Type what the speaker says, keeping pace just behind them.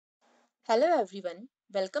Hello everyone,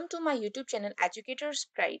 welcome to my YouTube channel Educator's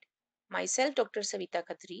Pride. Myself Dr. Savita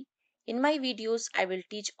Khatri. In my videos, I will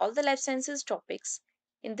teach all the life sciences topics.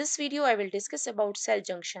 In this video, I will discuss about cell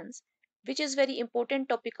junctions, which is very important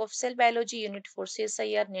topic of cell biology unit for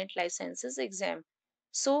CSIR-NET life sciences exam.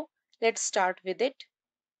 So, let's start with it.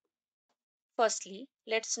 Firstly,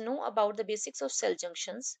 let's know about the basics of cell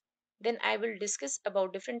junctions. Then I will discuss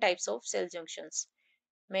about different types of cell junctions.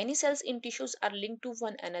 Many cells in tissues are linked to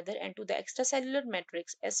one another and to the extracellular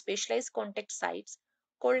matrix as specialized contact sites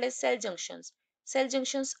called as cell junctions. Cell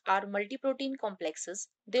junctions are multiprotein complexes.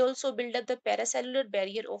 They also build up the paracellular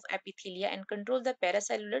barrier of epithelia and control the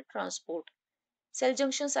paracellular transport. Cell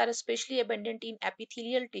junctions are especially abundant in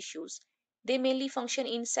epithelial tissues. They mainly function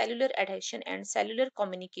in cellular adhesion and cellular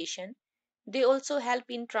communication. They also help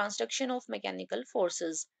in transduction of mechanical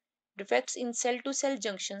forces. Defects in cell-to-cell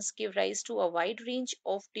junctions give rise to a wide range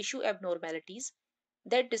of tissue abnormalities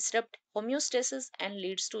that disrupt homeostasis and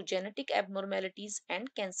leads to genetic abnormalities and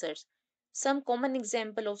cancers. Some common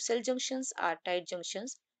examples of cell junctions are tight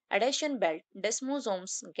junctions, adhesion belt,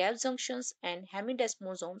 desmosomes, gap junctions, and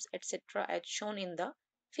hemidesmosomes, etc., as shown in the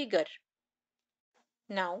figure.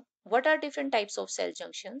 Now, what are different types of cell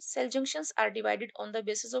junctions? Cell junctions are divided on the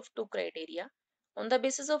basis of two criteria. On the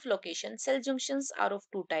basis of location, cell junctions are of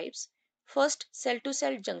two types. First, cell to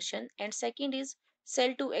cell junction, and second is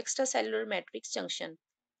cell to extracellular matrix junction.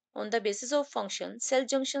 On the basis of function, cell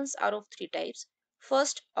junctions are of three types.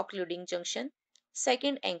 First, occluding junction,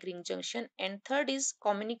 second, anchoring junction, and third is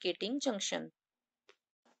communicating junction.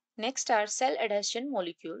 Next are cell adhesion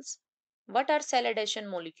molecules. What are cell adhesion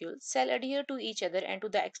molecules? Cells adhere to each other and to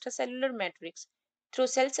the extracellular matrix through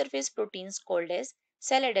cell surface proteins called as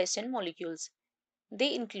cell adhesion molecules.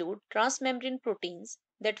 They include transmembrane proteins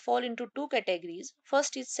that fall into two categories.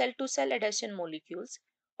 First is cell to cell adhesion molecules,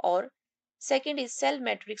 or second is cell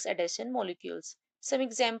matrix adhesion molecules. Some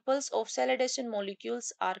examples of cell adhesion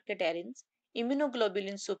molecules are cadherins,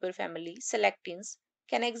 immunoglobulin superfamily, selectins,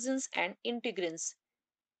 connexins, and integrins.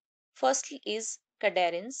 Firstly is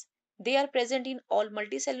cadherins. They are present in all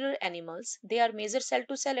multicellular animals. They are major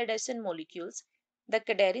cell-to-cell adhesion molecules. The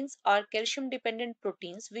cadherins are calcium-dependent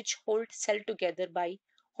proteins which hold cell together by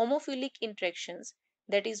homophilic interactions.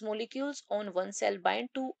 That is, molecules on one cell bind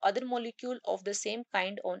to other molecule of the same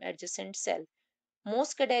kind on adjacent cell.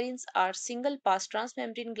 Most cadherins are single-pass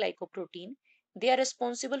transmembrane glycoprotein. They are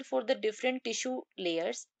responsible for the different tissue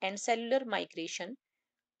layers and cellular migration.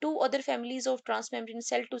 Two other families of transmembrane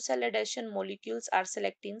cell-to-cell adhesion molecules are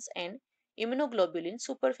selectins and immunoglobulin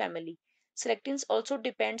superfamily. Selectins also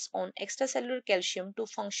depends on extracellular calcium to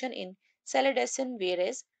function in cell adhesion,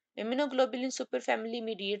 whereas immunoglobulin superfamily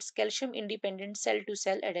mediates calcium-independent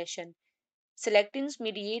cell-to-cell adhesion. Selectins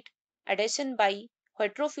mediate adhesion by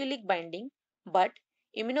heterophilic binding, but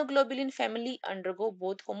immunoglobulin family undergo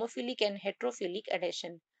both homophilic and heterophilic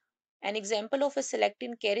adhesion. An example of a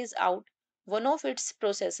selectin carries out one of its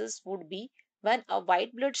processes would be when a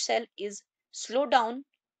white blood cell is slowed down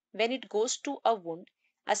when it goes to a wound.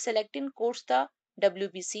 A selectin coats the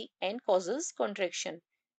WBC and causes contraction.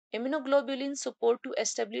 Immunoglobulins support to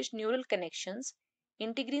establish neural connections.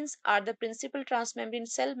 Integrins are the principal transmembrane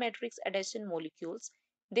cell matrix adhesion molecules.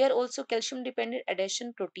 They are also calcium dependent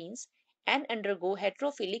adhesion proteins and undergo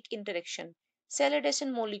heterophilic interaction. Cell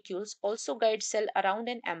adhesion molecules also guide cell around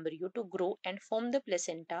an embryo to grow and form the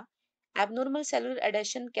placenta. Abnormal cellular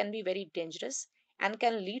adhesion can be very dangerous and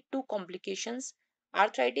can lead to complications.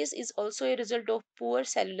 Arthritis is also a result of poor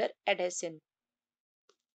cellular adhesion.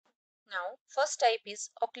 Now, first type is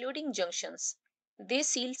occluding junctions. They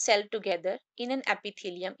seal cell together in an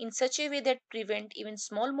epithelium in such a way that prevent even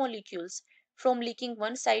small molecules from leaking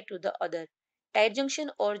one side to the other. Tight junction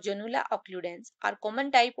or genula occludens are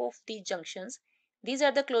common type of these junctions. These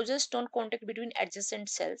are the closest stone contact between adjacent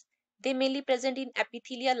cells. They mainly present in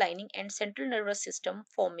epithelia lining and central nervous system,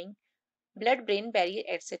 forming blood-brain barrier,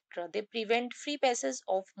 etc. They prevent free passage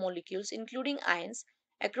of molecules, including ions,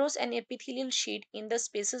 across an epithelial sheet in the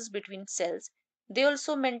spaces between cells. They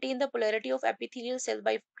also maintain the polarity of epithelial cells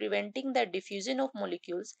by preventing the diffusion of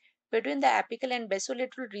molecules between the apical and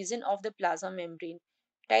basolateral region of the plasma membrane.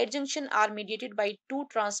 Tight junctions are mediated by two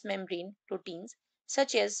transmembrane proteins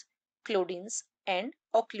such as clodins and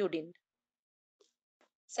occludin.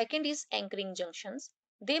 Second is anchoring junctions.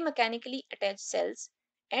 They mechanically attach cells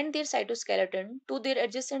and their cytoskeleton to their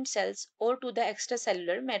adjacent cells or to the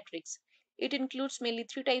extracellular matrix. It includes mainly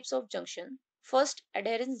three types of junction. First,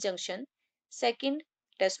 adherence junction. Second,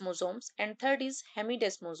 desmosomes. And third is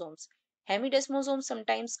hemidesmosomes. Hemidesmosomes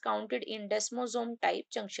sometimes counted in desmosome type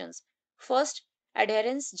junctions. First,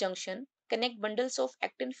 adherence junction connect bundles of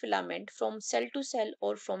actin filament from cell to cell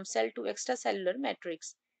or from cell to extracellular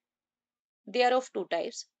matrix. They are of two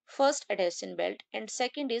types. First, adhesion belt, and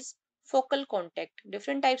second is focal contact.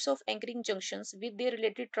 Different types of anchoring junctions with their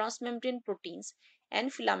related transmembrane proteins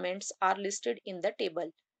and filaments are listed in the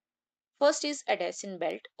table. First is adhesion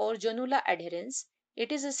belt or zonula adherens.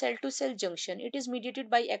 It is a cell-to-cell junction. It is mediated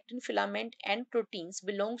by actin filament and proteins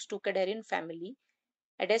belongs to cadherin family.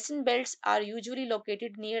 Adhesion belts are usually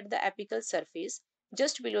located near the apical surface,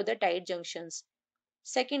 just below the tight junctions.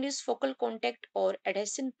 Second is focal contact or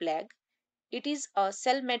adhesion plaque. It is a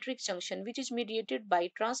cell matrix junction which is mediated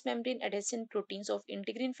by transmembrane adhesion proteins of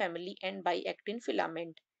integrin family and by actin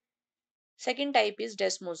filament. Second type is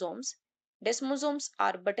desmosomes. Desmosomes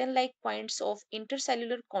are button-like points of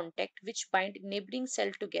intercellular contact which bind neighboring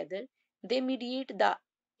cells together. They mediate the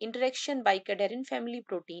interaction by cadherin family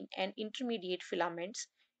protein and intermediate filaments.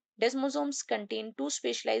 Desmosomes contain two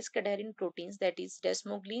specialized cadherin proteins, that is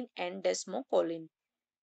desmoglein and desmocollin.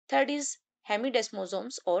 Third is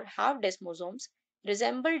hemidesmosomes or half desmosomes.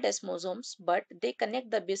 Resemble desmosomes, but they connect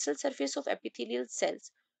the basal surface of epithelial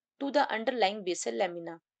cells to the underlying basal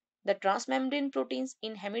lamina. The transmembrane proteins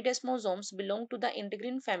in hemidesmosomes belong to the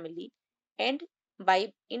integrin family and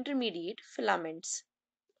by intermediate filaments.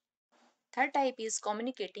 Third type is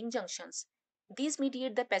communicating junctions. These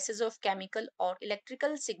mediate the passage of chemical or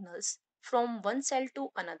electrical signals from one cell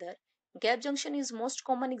to another. Gap junction is most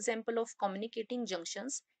common example of communicating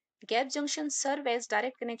junctions. Gap junctions serve as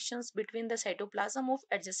direct connections between the cytoplasm of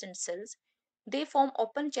adjacent cells. They form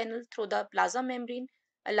open channel through the plasma membrane,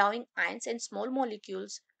 allowing ions and small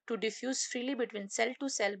molecules to diffuse freely between cell to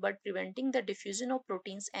cell but preventing the diffusion of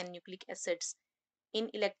proteins and nucleic acids. In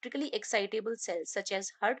electrically excitable cells such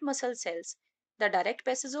as heart muscle cells, the direct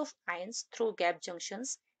passage of ions through gap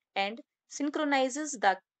junctions and synchronizes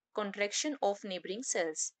the contraction of neighboring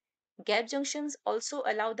cells. Gap junctions also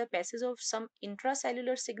allow the passage of some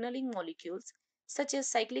intracellular signaling molecules such as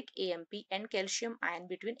cyclic AMP and calcium ion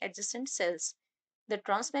between adjacent cells. The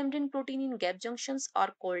transmembrane protein in gap junctions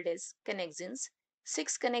are called as connexins.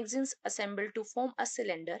 Six connexins assemble to form a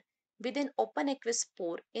cylinder with an open aqueous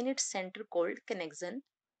pore in its center called connexin.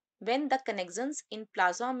 When the connexins in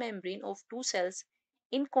plasma membrane of two cells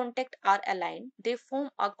in contact are aligned, they form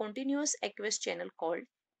a continuous aqueous channel called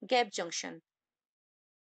gap junction.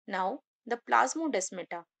 Now, the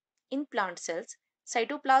plasmodesmata. In plant cells,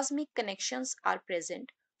 cytoplasmic connections are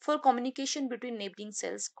present for communication between neighboring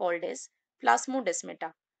cells called as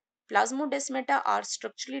plasmodesmata. Plasmodesmata are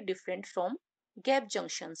structurally different from gap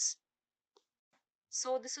junctions.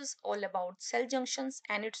 So this is all about cell junctions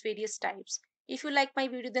and its various types. If you like my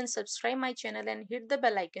video, then subscribe my channel and hit the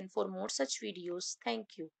bell icon for more such videos.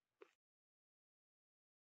 Thank you.